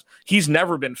regressed. He's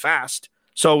never been fast.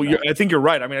 So I think you're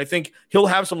right. I mean, I think he'll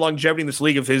have some longevity in this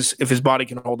league if his body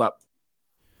can hold up.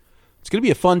 It's going to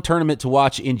be a fun tournament to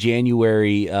watch in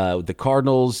January. The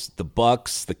Cardinals, the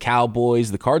Bucks, the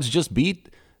Cowboys. The Cards just beat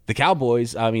the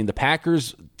Cowboys. I mean, the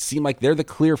Packers seem like they're the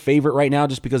clear favorite right now,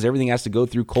 just because everything has to go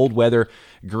through cold weather,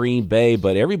 Green Bay.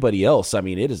 But everybody else, I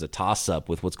mean, it is a toss-up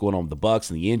with what's going on with the Bucks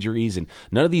and the injuries, and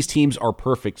none of these teams are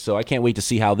perfect. So I can't wait to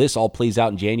see how this all plays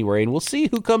out in January, and we'll see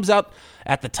who comes out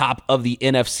at the top of the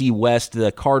NFC West.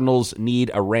 The Cardinals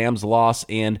need a Rams loss,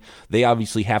 and they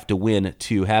obviously have to win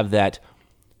to have that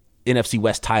NFC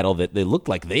West title that they looked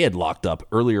like they had locked up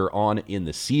earlier on in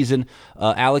the season.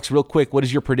 Alex, real quick, what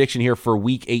is your prediction here for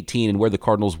Week 18 and where the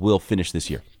Cardinals will finish this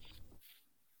year?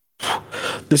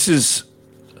 This is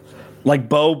like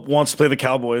Bo wants to play the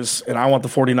Cowboys, and I want the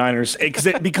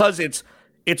 49ers because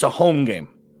it's a home game.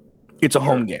 It's a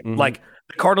home game. Mm-hmm. Like,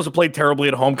 the Cardinals have played terribly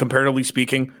at home, comparatively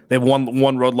speaking. They've won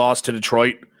one road loss to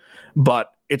Detroit,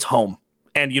 but it's home.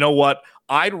 And you know what?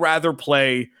 I'd rather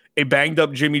play a banged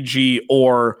up Jimmy G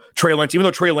or Trey Lance, even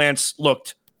though Trey Lance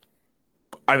looked,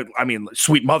 I mean,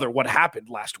 sweet mother, what happened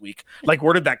last week? Like,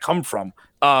 where did that come from?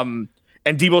 And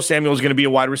Deebo Samuel is going to be a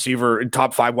wide receiver, and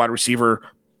top 5 wide receiver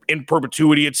in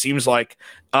perpetuity, it seems like.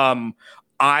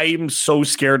 I'm so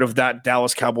scared of that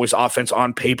Dallas Cowboys offense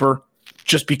on paper,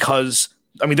 just because,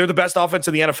 I mean, they're the best offense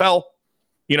in the NFL.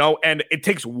 And it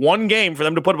takes one game for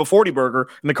them to put up a 40-burger,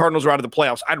 and the Cardinals are out of the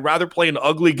playoffs. I'd rather play an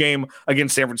ugly game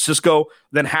against San Francisco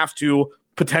than have to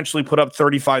potentially put up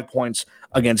 35 points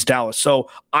against Dallas. So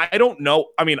I don't know.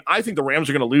 I mean, I think the Rams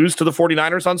are going to lose to the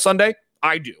 49ers on Sunday.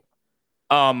 I do.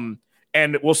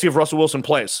 And we'll see if Russell Wilson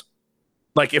plays.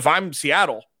 Like, if I'm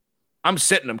Seattle, I'm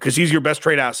sitting him because he's your best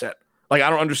trade asset. Like, I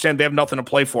don't understand. They have nothing to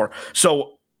play for.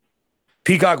 So,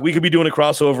 Peacock, we could be doing a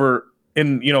crossover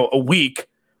in, a week,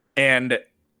 and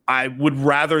I would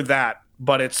rather that,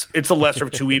 but it's the lesser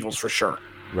of two evils for sure.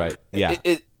 Right. Yeah.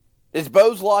 Is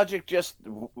Bo's logic just,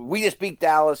 we just beat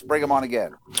Dallas, bring them on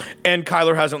again? And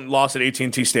Kyler hasn't lost at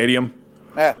AT&T Stadium.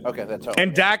 Yeah, okay, that's all.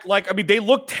 And Dak, they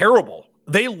looked terrible.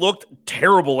 They looked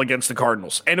terrible against the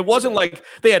Cardinals. And it wasn't like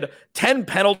they had 10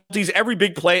 penalties. Every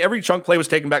big play, every chunk play was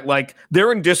taken back. Like,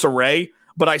 they're in disarray,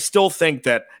 but I still think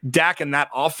that Dak and that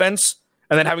offense,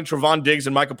 and then having Trevon Diggs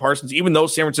and Micah Parsons, even though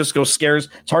San Francisco scares,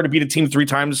 it's hard to beat a team 3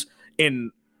 times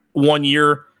in 1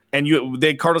 year. And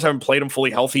the Cardinals haven't played them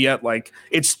fully healthy yet. Like,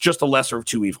 it's just a lesser of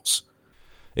two evils.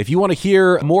 If you want to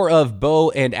hear more of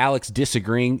Bo and Alex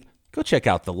disagreeing, go check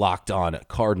out the Locked On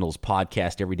Cardinals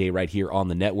podcast every day right here on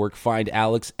the network. Find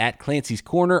Alex at Clancy's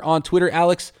Corner on Twitter.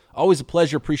 Alex, always a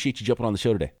pleasure. Appreciate you jumping on the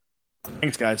show today.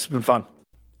 Thanks, guys. It's been fun.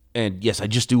 And yes, I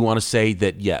just do want to say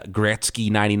that,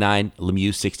 Gretzky 99,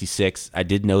 Lemieux 66. I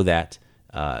did know that,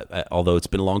 although it's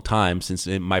been a long time since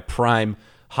in my prime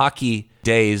hockey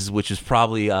days, which is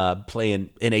probably playing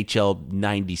NHL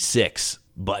 96,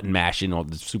 button mashing on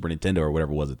the Super Nintendo or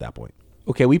whatever it was at that point.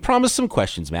 Okay, we promised some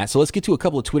questions, Matt, so let's get to a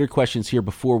couple of Twitter questions here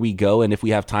before we go, and if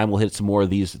we have time, we'll hit some more of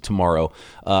these tomorrow.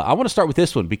 I want to start with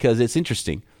this one because it's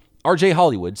interesting. RJ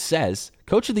Hollywood says,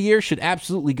 Coach of the Year should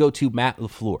absolutely go to Matt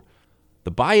LaFleur. The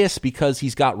bias because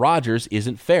he's got Rodgers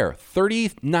isn't fair.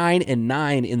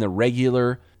 39-9 in the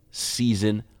regular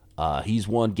season He's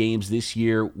won games this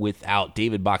year without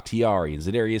David Bakhtiari and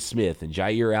Zadarius Smith and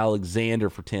Jair Alexander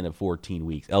for 10 of 14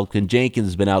 weeks. Elgton Jenkins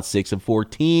has been out 6 of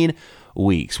 14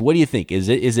 weeks. What do you think? Is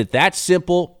it that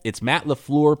simple? It's Matt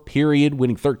LaFleur, period,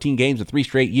 winning 13 games in 3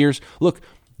 straight years. Look,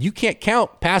 you can't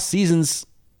count past seasons'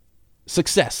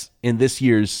 success in this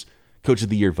year's Coach of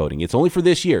the Year voting. It's only for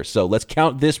this year, so let's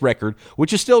count this record,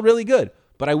 which is still really good.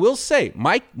 But I will say,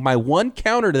 my one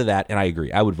counter to that, and I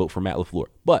agree, I would vote for Matt LaFleur,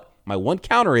 but my one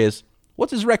counter is,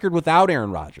 what's his record without Aaron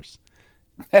Rodgers?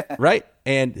 Right?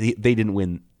 And they didn't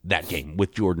win that game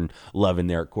with Jordan Love in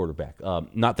there at quarterback.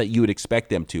 Not that you would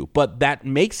expect them to, but that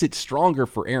makes it stronger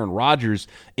for Aaron Rodgers'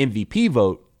 MVP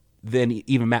vote than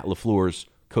even Matt LaFleur's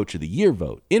Coach of the Year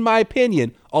vote, in my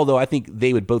opinion, although I think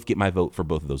they would both get my vote for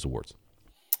both of those awards.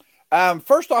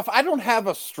 First off, I don't have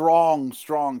a strong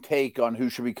take on who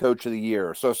should be Coach of the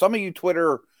Year. So some of you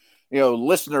Twitter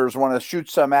listeners want to shoot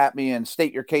some at me and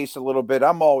state your case a little bit.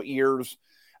 I'm all ears.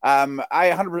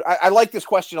 I like this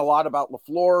question a lot about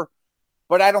LaFleur,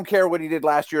 but I don't care what he did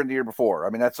last year and the year before. I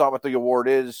mean, that's not what the award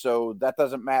is, so that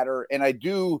doesn't matter. And I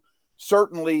do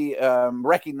certainly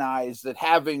recognize that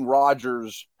having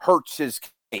Rodgers hurts his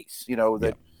case.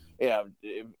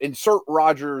 Insert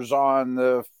Rodgers on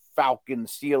the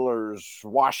Falcons, Steelers,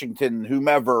 Washington,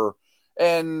 whomever,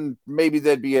 and maybe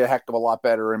they'd be a heck of a lot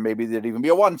better, and maybe they'd even be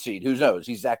a 1 seed. Who knows?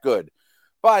 He's that good.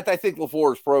 But I think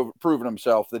LaFleur's proven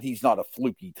himself that he's not a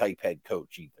fluky type head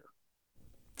coach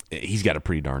either. He's got a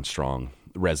pretty darn strong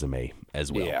resume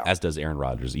as well, as does Aaron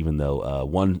Rodgers, even though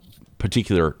one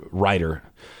particular writer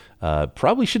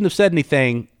probably shouldn't have said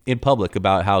anything in public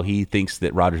about how he thinks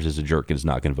that Rodgers is a jerk and is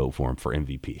not going to vote for him for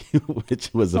MVP,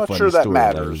 which was a funny story. Not sure that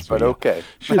matters, but okay.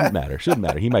 Shouldn't matter.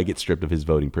 He might get stripped of his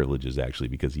voting privileges, actually,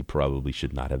 because he probably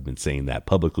should not have been saying that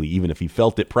publicly, even if he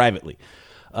felt it privately.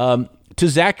 To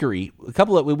Zachary,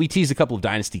 we teased a couple of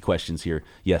dynasty questions here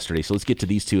yesterday, so let's get to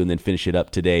these two and then finish it up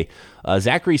today.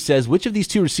 Zachary says, which of these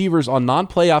two receivers on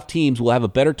non-playoff teams will have a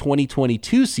better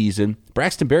 2022 season?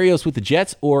 Braxton Berrios with the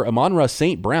Jets or Amon-Ra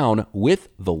St. Brown with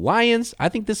the Lions? I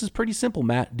think this is pretty simple,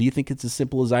 Matt. Do you think it's as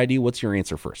simple as I do? What's your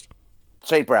answer first?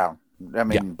 St. Brown. I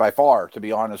mean, by far, to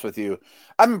be honest with you.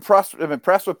 I'm impressed with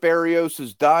Berrios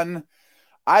has done.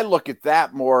 I look at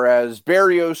that more as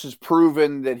Berrios has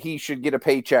proven that he should get a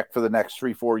paycheck for the next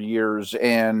 3-4 years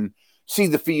and see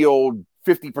the field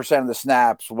 50% of the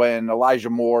snaps when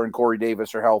Elijah Moore and Corey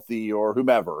Davis are healthy or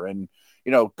whomever. And,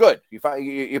 good.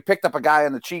 You picked up a guy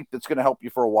on the cheap that's going to help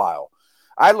you for a while.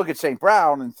 I look at St.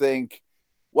 Brown and think,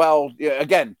 well,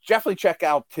 again, definitely check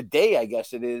out today, I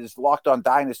guess it is, Locked On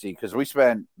Dynasty, because we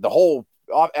spent the whole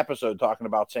episode talking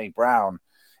about St. Brown.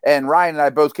 And Ryan and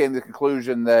I both came to the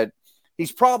conclusion that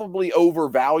he's probably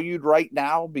overvalued right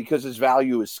now because his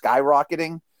value is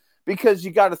skyrocketing, because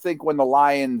you got to think when the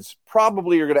Lions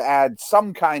probably are going to add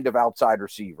some kind of outside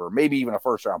receiver, maybe even a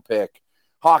first-round pick.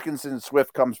 Hawkinson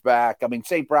Swift comes back. I mean,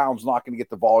 St. Brown's not going to get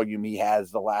the volume he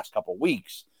has the last couple of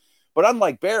weeks. But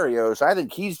unlike Berrios, I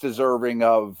think he's deserving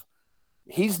of –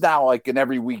 he's now like an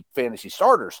every week fantasy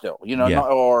starter still,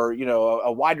 or,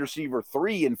 a wide receiver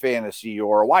 3 in fantasy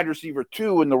or a wide receiver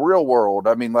 2 in the real world.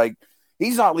 I mean, like,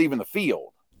 he's not leaving the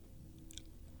field.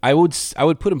 I would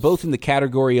put them both in the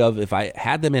category of, if I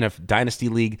had them in a dynasty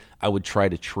league, I would try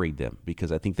to trade them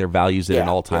because I think their value's at an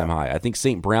all-time high. I think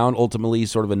St. Brown ultimately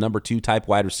is sort of a number 2 type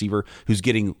wide receiver who's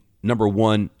getting number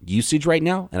 1 usage right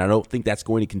now, and I don't think that's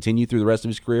going to continue through the rest of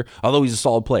his career, although he's a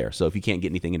solid player. So if you can't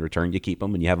get anything in return, you keep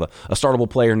him, and you have a startable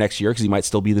player next year because he might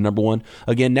still be the number 1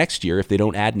 again next year if they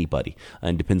don't add anybody.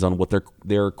 And depends on what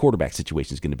their quarterback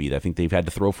situation is going to be. I think they've had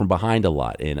to throw from behind a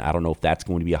lot, and I don't know if that's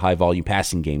going to be a high-volume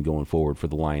passing game going forward for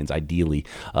the Lions, ideally,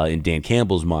 in Dan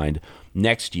Campbell's mind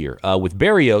next year. With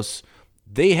Berrios,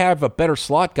 they have a better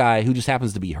slot guy who just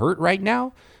happens to be hurt right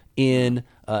now and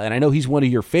I know he's one of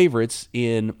your favorites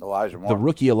in the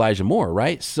rookie Elijah Moore,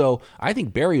 right? So I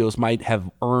think Berrios might have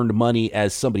earned money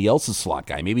as somebody else's slot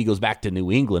guy. Maybe he goes back to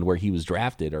New England where he was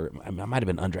drafted, or I might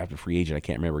have been undrafted free agent. I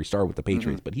can't remember. He started with the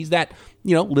Patriots, but he's that,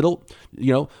 little,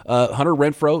 Hunter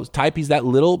Renfrow type. He's that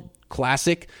little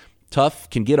classic, tough,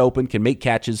 can get open, can make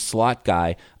catches, slot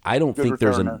guy. I don't think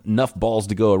there's enough balls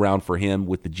to go around for him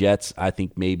with the Jets. I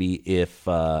think maybe if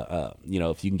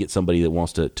you can get somebody that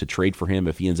wants to trade for him,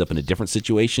 if he ends up in a different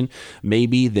situation,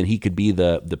 maybe then he could be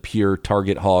the pure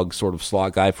target hog sort of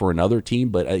slot guy for another team.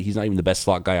 But he's not even the best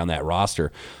slot guy on that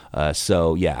roster.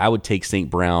 So I would take St.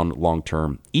 Brown long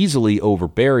term easily over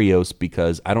Berrios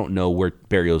because I don't know where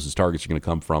Berrios' targets are going to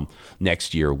come from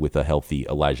next year with a healthy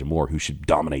Elijah Moore who should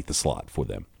dominate the slot for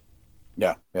them.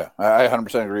 Yeah, I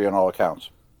 100% agree on all accounts.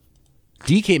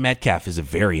 DK Metcalf is a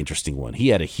very interesting one. He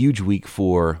had a huge week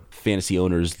for fantasy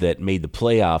owners that made the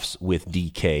playoffs with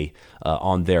DK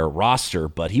on their roster,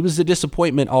 but he was a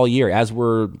disappointment all year, as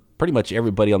were pretty much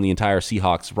everybody on the entire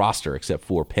Seahawks roster except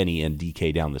for Penny and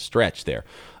DK down the stretch there.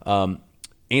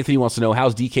 Anthony wants to know,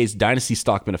 how's DK's dynasty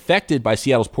stock been affected by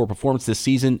Seattle's poor performance this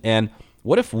season, and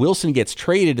what if Wilson gets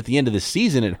traded at the end of the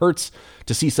season? It hurts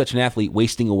to see such an athlete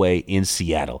wasting away in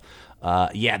Seattle.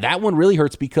 Yeah, that one really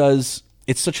hurts because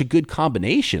it's such a good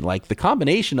combination. Like the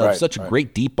combination of such a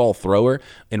great deep ball thrower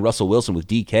and Russell Wilson with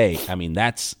DK, I mean,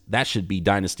 that should be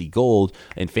dynasty gold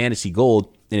and fantasy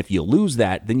gold. And if you lose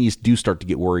that, then you do start to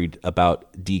get worried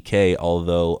about DK,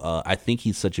 although I think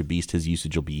he's such a beast, his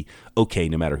usage will be okay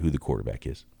no matter who the quarterback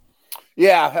is.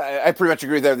 Yeah, I pretty much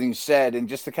agree with everything you said. And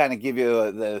just to kind of give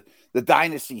you the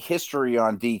dynasty history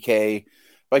on DK,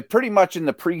 like pretty much in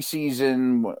the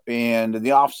preseason and in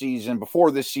the offseason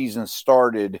before this season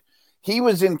started, he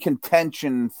was in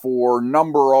contention for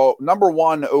number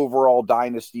one overall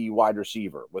dynasty wide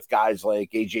receiver with guys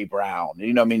like A.J.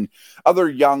 Brown, other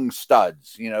young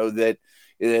studs, that,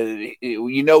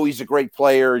 he's a great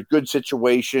player, good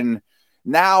situation.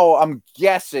 Now I'm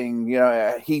guessing,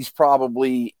 he's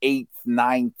probably 8th,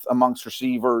 9th amongst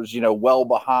receivers, well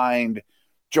behind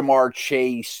Jamar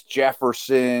Chase,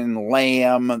 Jefferson,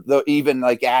 Lamb, even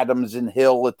like Adams and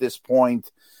Hill at this point.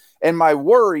 And my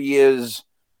worry is,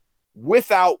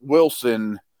 without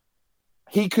Wilson,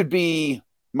 he could be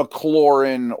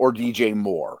McLaurin or DJ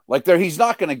Moore. Like he's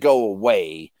not going to go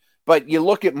away, but you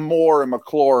look at Moore and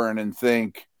McLaurin and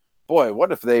think, boy,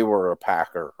 what if they were a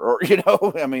Packer or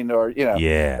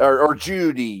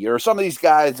Judy or some of these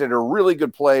guys that are really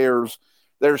good players.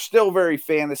 They're still very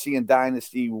fantasy and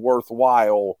dynasty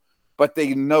worthwhile, but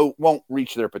they won't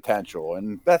reach their potential.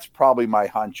 And that's probably my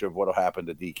hunch of what will happen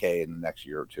to DK in the next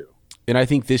year or two. And I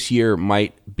think this year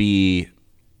might be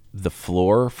the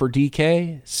floor for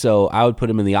DK. So I would put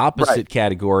him in the opposite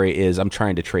category is I'm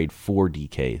trying to trade for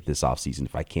DK this offseason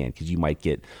if I can, because you might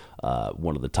get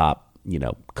one of the top,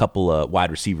 couple of wide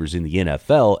receivers in the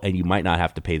NFL, and you might not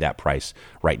have to pay that price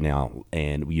right now.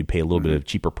 And you'd pay a little bit of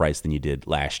cheaper price than you did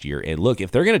last year. And look,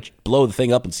 if they're going to blow the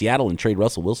thing up in Seattle and trade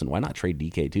Russell Wilson, why not trade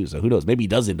DK too? So who knows? Maybe he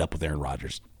does end up with Aaron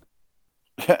Rodgers.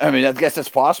 I mean, I guess that's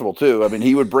possible too. I mean,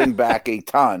 he would bring back a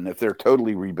ton if they're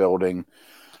totally rebuilding.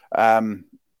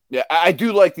 Yeah, I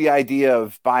do like the idea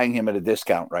of buying him at a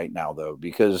discount right now, though,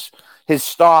 because his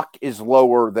stock is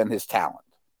lower than his talent.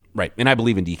 Right, and I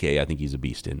believe in DK. I think he's a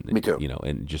beast. Me too.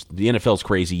 And just the NFL's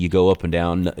crazy. You go up and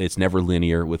down. It's never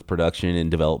linear with production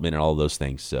and development and all those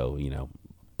things. So,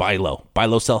 buy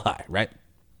low, sell high, right?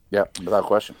 Yeah, without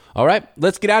question. All right,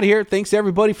 let's get out of here. Thanks,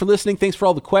 everybody, for listening. Thanks for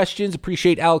all the questions.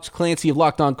 Appreciate Alex Clancy of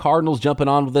Locked On Cardinals jumping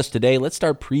on with us today. Let's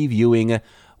start previewing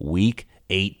Week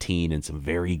 18 and some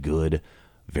very good,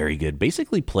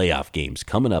 basically playoff games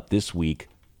coming up this week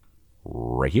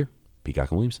right here.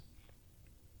 Peacock and Williamson.